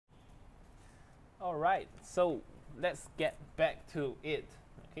Alright, so let's get back to it.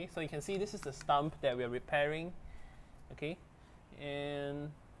 Okay, so you can see this is the stump that we're repairing. Okay,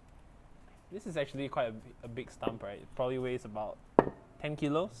 and this is actually quite a big stump, right? It probably weighs about 10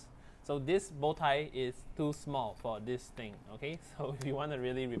 kilos. So this bow tie is too small for this thing, okay? So if you want to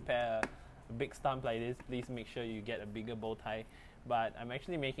really repair a big stump like this, please make sure you get a bigger bow tie. But I'm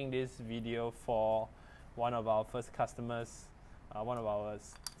actually making this video for one of our first customers, one of our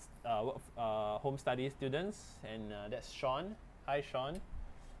home study students, and that's Sean. Hi Sean.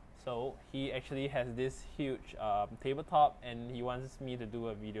 So he actually has this huge tabletop and he wants me to do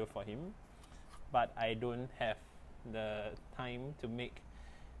a video for him, but I don't have the time to make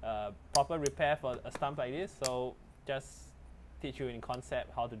proper repair for a stump like this, so just teach you in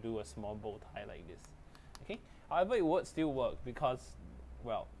concept how to do a small bow tie like this. Okay. However, it would still work because,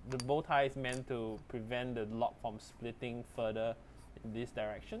 well, the bow tie is meant to prevent the lock from splitting further in this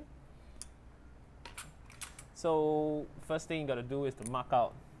direction. So first thing you gotta do is to mark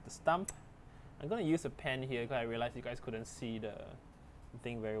out the stump. I'm gonna use a pen here because I realized you guys couldn't see the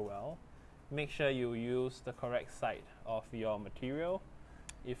thing very well. Make sure you use the correct side of your material.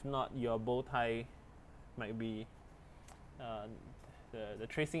 If not, your bow tie might be, the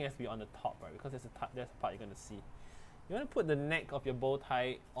tracing has to be on the top, right? Because that's the part you're going to see. You want to put the neck of your bow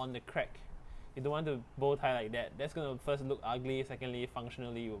tie on the crack. You don't want to bow tie like that. That's going to first look ugly. Secondly,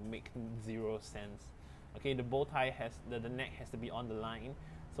 functionally, it will make zero sense. Okay, the bow tie the neck has to be on the line,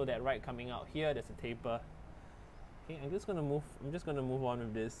 so that right coming out here, there's a taper. Okay, I'm just gonna move on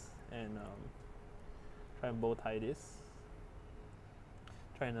with this and try and bow tie this.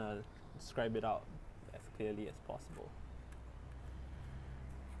 Trying to describe it out as clearly as possible.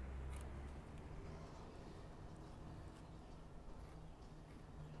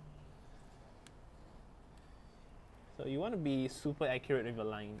 So you want to be super accurate with your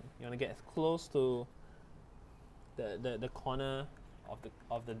line. You want to get as close to the corner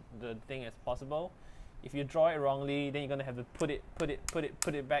of the thing as possible. If you draw it wrongly, then you're gonna have to put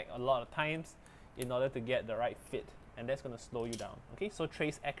it back a lot of times in order to get the right fit, and that's gonna slow you down. Okay, so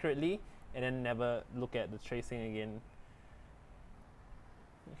trace accurately and then never look at the tracing again.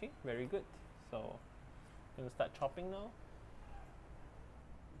 Okay, very good. So I'm gonna start chopping now,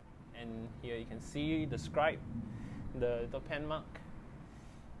 and here you can see the scribe, the pen mark.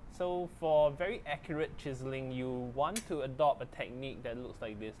 So for very accurate chiseling, you want to adopt a technique that looks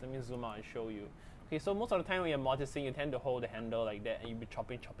like this. Let me zoom out and show you. Okay, so most of the time when you're mortising, you tend to hold the handle like that and you'll be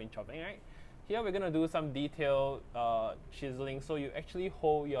chopping, right? Here we're going to do some detailed chiseling. So you actually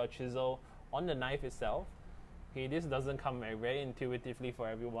hold your chisel on the knife itself. Okay, this doesn't come very intuitively for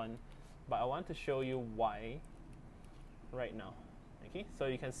everyone, but I want to show you why right now. Okay, so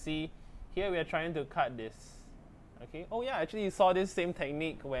you can see here we are trying to cut this. Okay. Oh yeah, actually you saw this same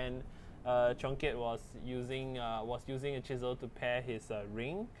technique when Chongkit was using a chisel to pair his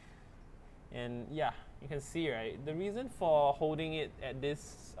ring, and yeah, you can see, right, the reason for holding it at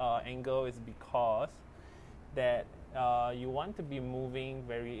this angle is because that you want to be moving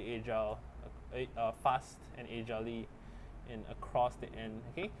very agile, fast and agilely and across the end.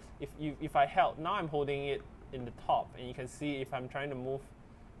 Okay, if I held, now I'm holding it in the top, and you can see if I'm trying to move,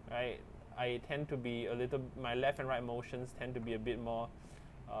 right, I tend to be my left and right motions tend to be a bit more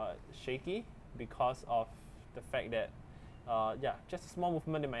shaky because of the fact that yeah, just a small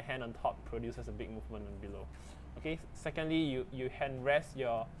movement in my hand on top produces a big movement on below. Okay, secondly, you hand rest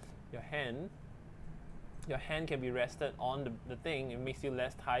your hand. Your hand can be rested on the thing. It makes you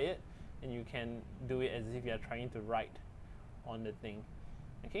less tired, and you can do it as if you're trying to write on the thing.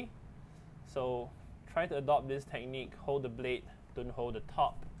 Okay, so try to adopt this technique. Hold the blade, don't hold the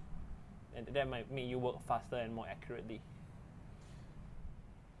top, and that might make you work faster and more accurately.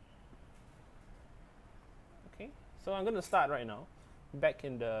 Okay, so I'm going to start right now, back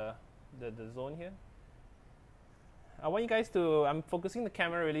in the zone here. I want you guys to, I'm focusing the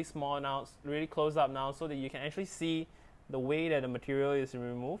camera really small now, really close up now, so that you can actually see the way that the material is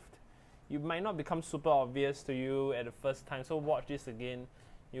removed. You might not become super obvious to you at the first time, so watch this again.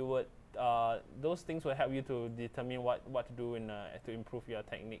 You would, those things will help you to determine what to do to improve your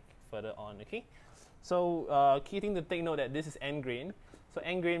technique further on. Okay, so key thing to take note that this is end grain. So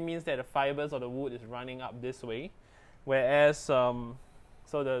end grain means that the fibers of the wood is running up this way, whereas so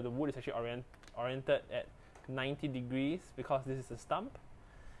the wood is actually oriented at 90 degrees because this is a stump,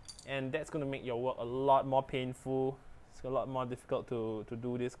 and that's going to make your work a lot more painful. It's a lot more difficult to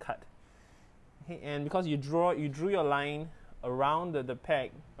do this cut. Okay, and because you drew your line around the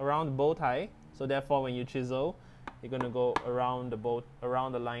peg, around the bow tie, so therefore when you chisel, you're going to go around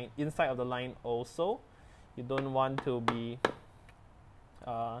the line, inside of the line also. You don't want to be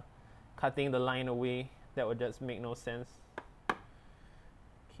cutting the line away. That would just make no sense.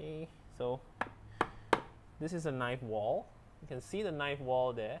 Okay, so this is a knife wall. You can see the knife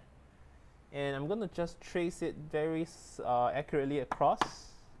wall there. And I'm going to just trace it very accurately across.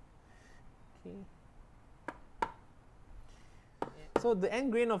 Okay. So the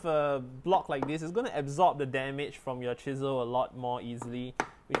end grain of a block like this is going to absorb the damage from your chisel a lot more easily,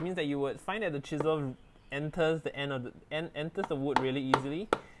 which means that you would find that the chisel enters the enters the wood really easily.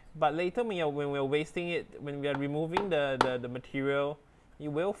 But later when we're wasting it, when we are removing the material,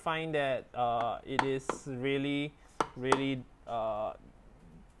 you will find that it is really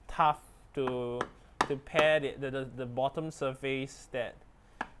tough to pair the bottom surface that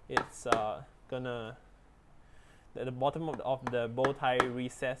it's the bottom of the bow tie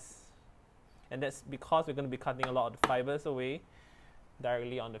recess, and that's because we're going to be cutting a lot of the fibers away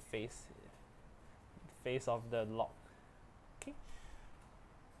directly on the face of the lock. Okay.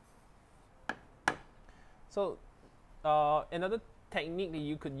 So another technique that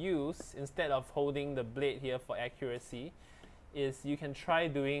you could use instead of holding the blade here for accuracy is you can try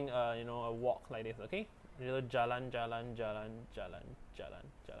doing a walk like this. Okay, a little jalan.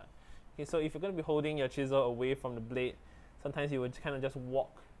 Okay, so if you're going to be holding your chisel away from the blade, sometimes you would kind of just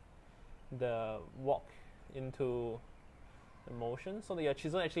walk into the motion so that your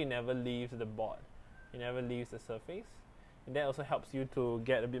chisel actually never leaves the board. It never leaves the surface. And that also helps you to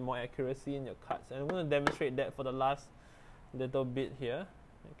get a bit more accuracy in your cuts. And I'm going to demonstrate that for the last little bit here.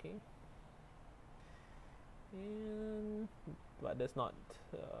 Okay. But that's not,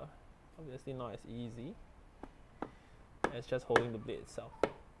 obviously not as easy as just holding the blade itself.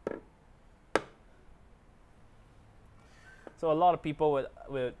 So a lot of people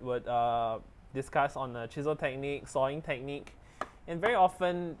would discuss on the chisel technique, sawing technique, and very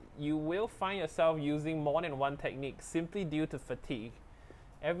often you will find yourself using more than one technique simply due to fatigue.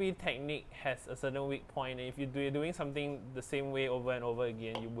 Every technique has a certain weak point, and if you're doing something the same way over and over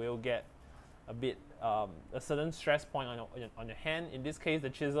again, you will get a bit a certain stress point on your hand. In this case,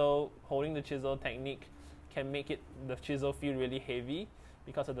 holding the chisel technique can make the chisel feel really heavy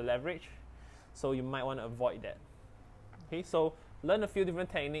because of the leverage. So you might want to avoid that. Okay, so learn a few different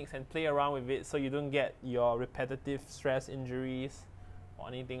techniques and play around with it so you don't get your repetitive stress injuries or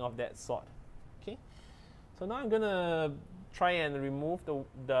anything of that sort. Okay, so now I'm gonna try and remove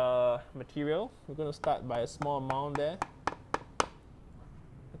the material. We're gonna start by a small amount there.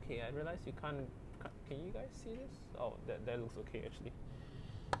 Okay, I realize you can't. Can you guys see this? Oh, that looks okay actually.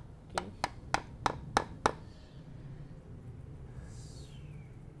 Okay.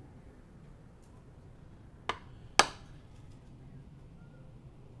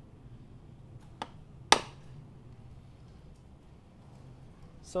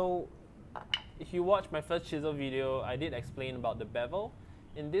 So if you watch my first chisel video, I did explain about the bevel.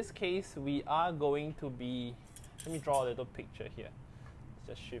 In this case, we are going to be, let me draw a little picture here.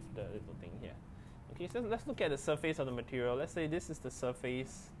 Let's just shift the little thing here. Okay, so let's look at the surface of the material. Let's say this is the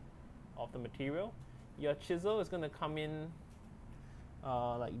surface of the material. Your chisel is going to come in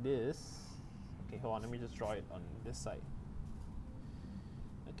like this. Okay, hold on, let me just draw it on this side.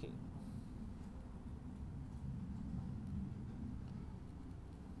 Okay.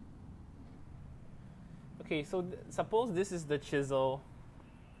 Okay, so suppose this is the chisel.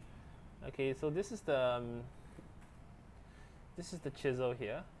 Okay, so this is the chisel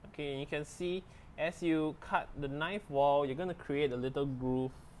here. Okay, and you can see as you cut the knife wall, you're going to create a little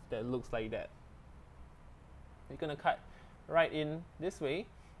groove that looks like that. You're going to cut right in this way,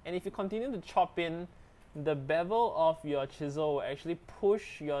 and if you continue to chop in, the bevel of your chisel will actually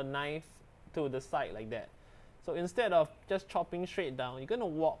push your knife to the side like that. So instead of just chopping straight down, you're going to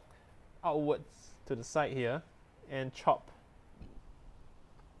walk outwards to the side here and chop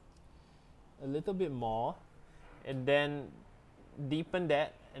a little bit more, and then deepen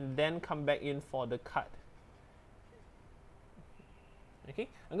that, and then come back in for the cut. Okay,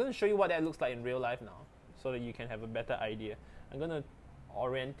 I'm going to show you what that looks like in real life now so that you can have a better idea. I'm going to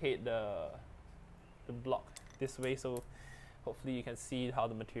orientate the block this way so hopefully you can see how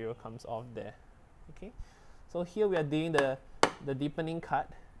the material comes off there. Okay, so here we are doing the deepening cut.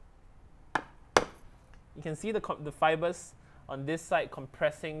 You can see the fibers on this side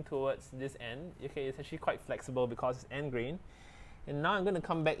compressing towards this end. Okay, it's actually quite flexible because it's end grain. And now I'm going to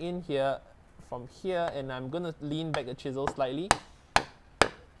come back in here from here, and I'm going to lean back the chisel slightly,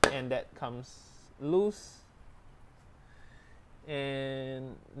 and that comes loose.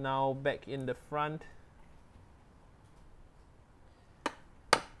 And now back in the front.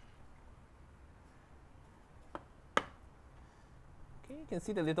 You can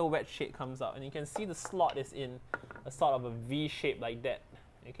see the little wedge shape comes out, and you can see the slot is in a sort of a V shape like that.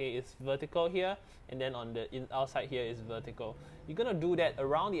 Okay, it's vertical here, and then on the outside here is vertical. You're gonna do that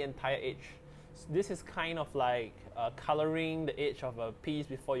around the entire edge. So this is kind of like coloring the edge of a piece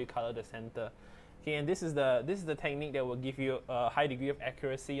before you color the center. Okay, and this is the technique that will give you a high degree of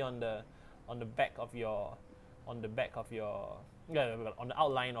accuracy on the back of your on the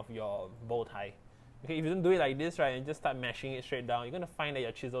outline of your bow tie. Okay, if you don't do it like this, right, and just start mashing it straight down, you're gonna find that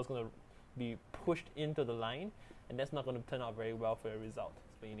your chisel is gonna be pushed into the line, and that's not going to turn out very well for your result.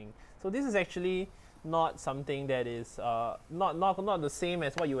 Explaining. So this is actually not something that is not the same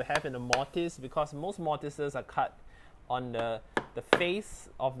as what you would have in a mortise, because most mortises are cut on the face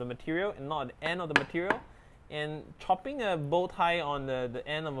of the material and not the end of the material. And chopping a bow tie on the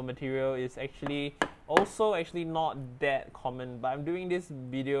end of a material is actually not that common. But I'm doing this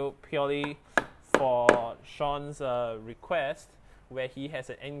video purely for Sean's request, where he has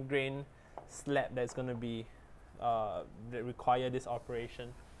an end grain slab that's going to be that require this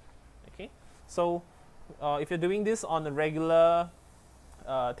operation. Okay, so if you're doing this on a regular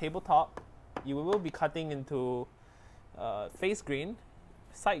tabletop, you will be cutting into face grain,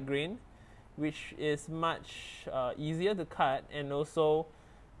 side grain, which is much easier to cut, and also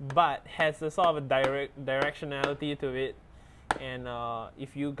but has a sort of a directionality to it. And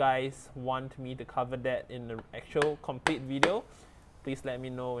if you guys want me to cover that in the actual complete video, please let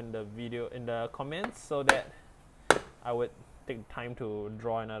me know in the comments, so that I would take time to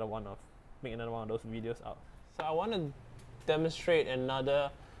make another one of those videos out. So I want to demonstrate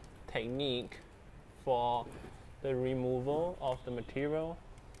another technique for the removal of the material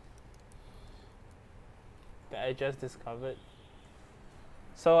that I just discovered.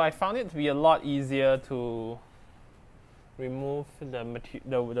 So I found it to be a lot easier to remove the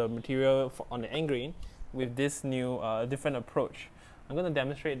material on the end grain with this new different approach. I'm going to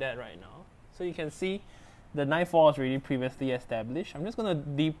demonstrate that right now. So you can see the knife wall is already previously established. I'm just going to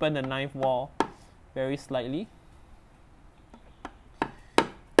deepen the knife wall very slightly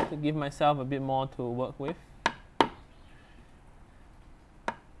to give myself a bit more to work with.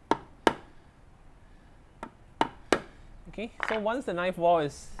 Okay, so once the knife wall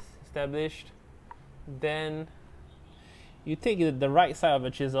is established, then you take the right side of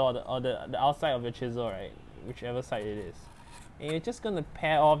the chisel or the outside of the chisel, right, whichever side it is, and you're just going to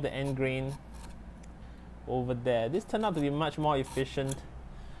pare off the end grain over there. This turned out to be much more efficient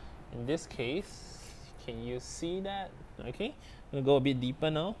in this case. Can you see that? Okay, I'm going to go a bit deeper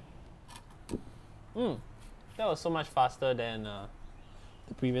now. That was so much faster than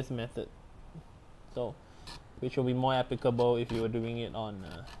the previous method, so which will be more applicable if you were doing it on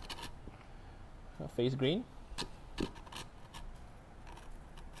face grain.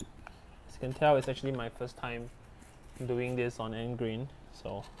 As you can tell, it's actually my first time doing this on end grain,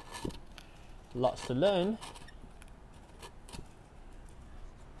 so lots to learn.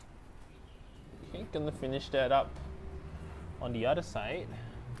 Okay, gonna finish that up on the other side.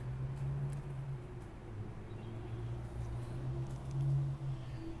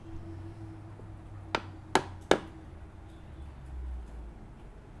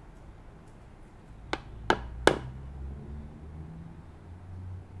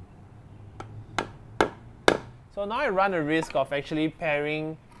 So now I run a risk of actually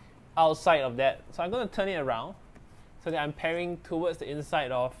pairing outside of that. So I'm going to turn it around so that I'm pairing towards the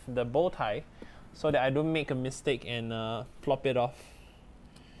inside of the bow tie, so that I don't make a mistake and flop it off.